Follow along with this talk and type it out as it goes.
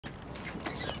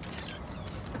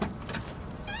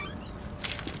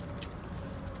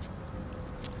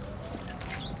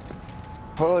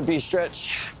What'll it be,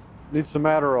 Stretch? Need some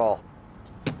Adderall.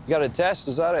 You got a test,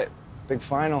 is that it? Big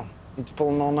final. Need to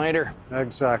pull an all-nighter.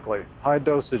 Exactly. High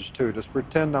dosage, too. Just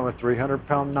pretend I'm a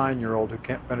 300-pound 9-year-old who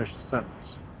can't finish a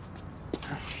sentence.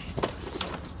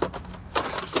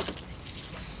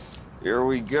 Here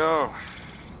we go.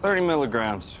 30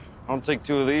 milligrams. Don't take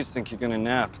 2 of these, think you're gonna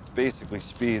nap. It's basically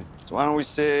speed. So why don't we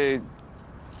say,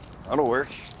 that'll work.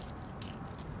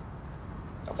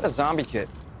 How about a zombie kit?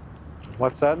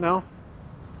 What's that now?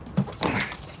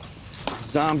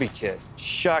 Zombie kit.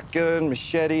 Shotgun,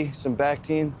 machete, some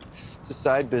Bactine. It's a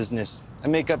side business. I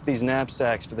make up these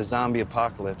knapsacks for the zombie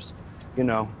apocalypse. You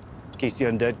know, in case the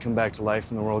undead come back to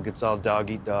life and the world gets all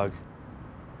dog-eat-dog.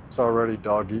 It's already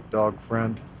dog-eat-dog,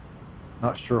 friend.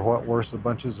 Not sure what worse a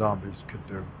bunch of zombies could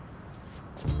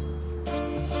do.